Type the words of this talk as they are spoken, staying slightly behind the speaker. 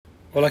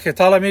Hola, ¿qué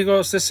tal,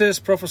 amigos? This is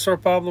Professor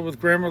Pablo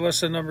with grammar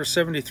lesson number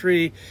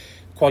 73,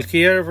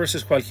 cualquier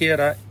versus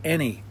cualquiera,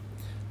 any.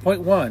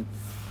 Point 1,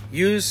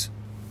 use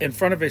in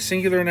front of a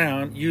singular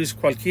noun, use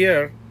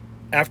cualquier.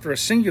 After a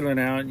singular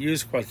noun,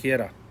 use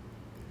cualquiera.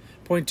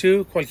 Point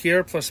 2,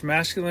 cualquier plus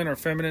masculine or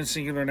feminine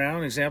singular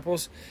noun.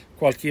 Examples,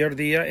 cualquier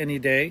día, any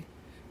day.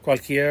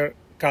 Cualquier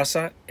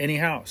casa, any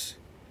house.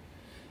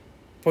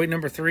 Point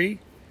number 3,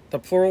 the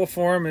plural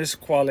form is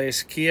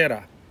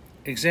cualesquiera.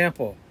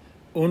 Example,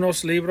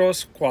 unos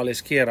libros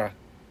cualesquiera,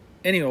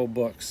 any old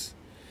books.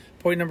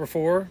 Point number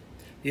 4,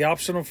 the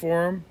optional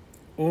form,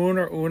 un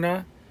or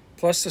una,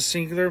 plus the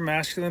singular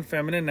masculine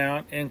feminine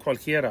noun and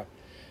cualquiera.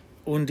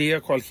 Un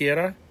día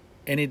cualquiera,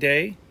 any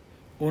day.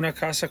 Una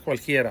casa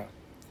cualquiera.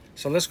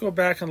 So let's go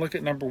back and look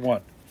at number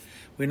 1.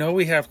 We know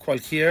we have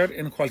cualquier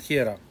and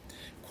cualquiera.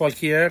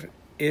 Cualquier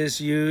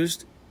is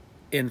used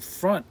in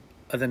front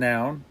of the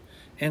noun,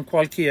 and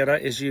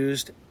cualquiera is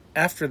used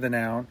after the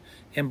noun,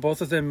 and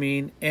both of them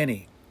mean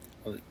any.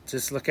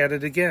 Just look at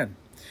it again.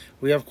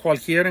 We have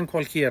cualquier and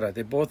cualquiera.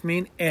 They both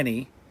mean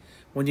any.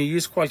 When you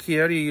use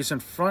cualquier, you use in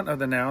front of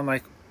the noun,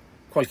 like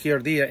cualquier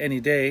día, any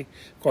day.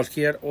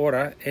 Cualquier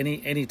hora,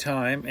 any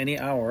time, any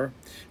hour.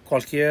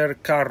 Cualquier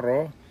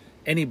carro,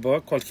 any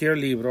book. Cualquier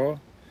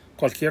libro.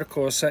 Cualquier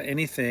cosa,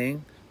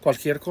 anything.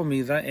 Cualquier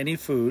comida, any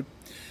food.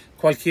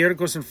 Cualquier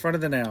goes in front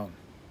of the noun.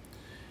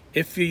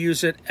 If you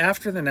use it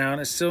after the noun,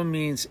 it still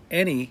means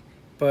any,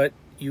 but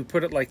you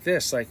put it like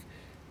this, like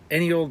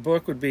any old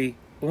book would be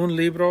un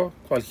libro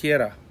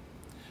cualquiera.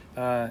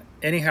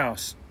 Any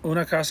house,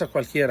 una casa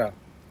cualquiera.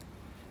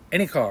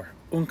 Any car,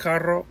 un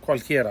carro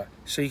cualquiera.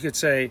 So you could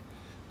say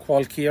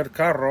cualquier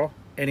carro,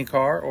 any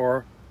car,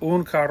 or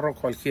un carro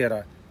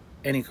cualquiera,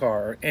 any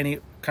car, or any,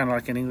 kind of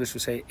like in English we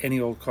say any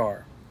old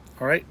car.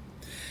 All right?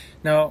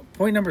 Now,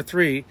 point number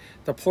 3,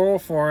 the plural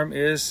form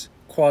is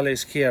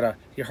cualesquiera.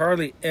 You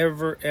hardly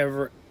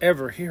ever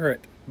hear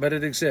it, but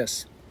it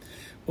exists.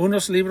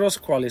 Unos libros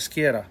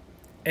cualesquiera,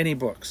 any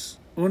books.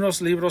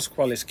 Unos libros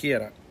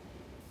cualesquiera.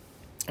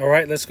 All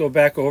right, let's go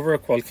back over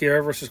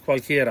cualquier versus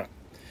cualquiera.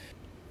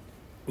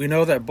 We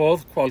know that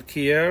both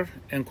cualquier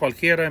and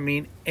cualquiera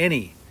mean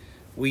any.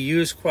 We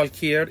use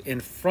cualquier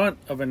in front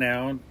of a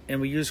noun,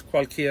 and we use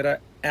cualquiera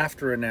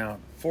after a noun.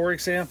 For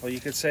example, you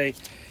could say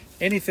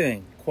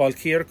anything,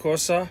 cualquier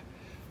cosa,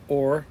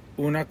 or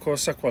una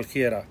cosa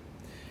cualquiera.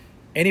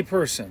 Any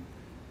person,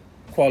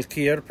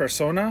 cualquier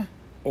persona,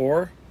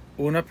 or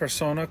una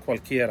persona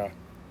cualquiera.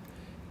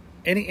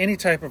 Any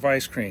type of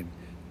ice cream,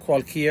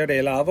 cualquier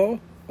helado,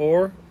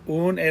 or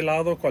un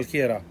helado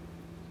cualquiera.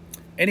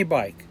 Any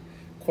bike,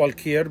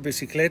 cualquier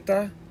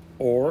bicicleta,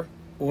 or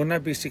una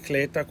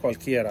bicicleta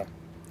cualquiera.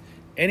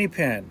 Any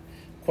pen,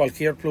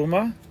 cualquier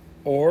pluma,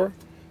 or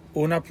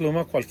una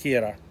pluma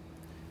cualquiera.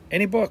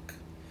 Any book,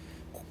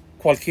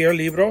 cualquier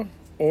libro,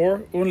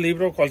 or un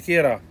libro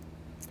cualquiera.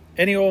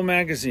 Any old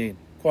magazine,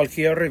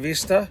 cualquier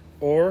revista,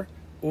 or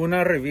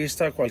una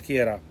revista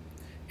cualquiera.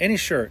 Any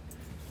shirt,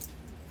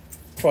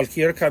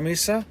 cualquier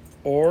camisa,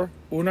 or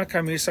una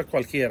camisa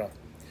cualquiera.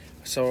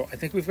 So I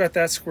think we've got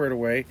that squared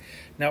away.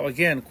 Now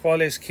again,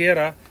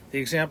 cualesquiera, the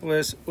example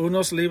is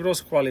unos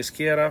libros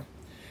cualesquiera,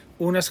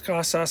 unas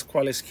casas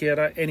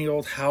cualesquiera, any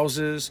old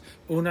houses,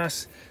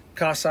 unas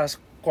casas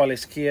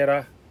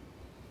cualesquiera,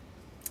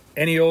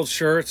 any old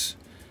shirts,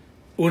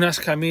 unas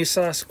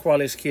camisas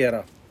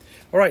cualesquiera.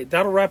 All right,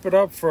 that'll wrap it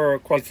up for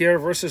cualquier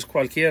versus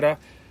cualquiera.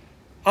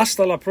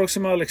 Hasta la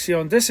próxima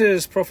lección. This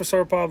is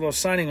Professor Pablo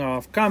signing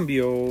off.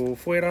 Cambio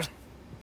fuera.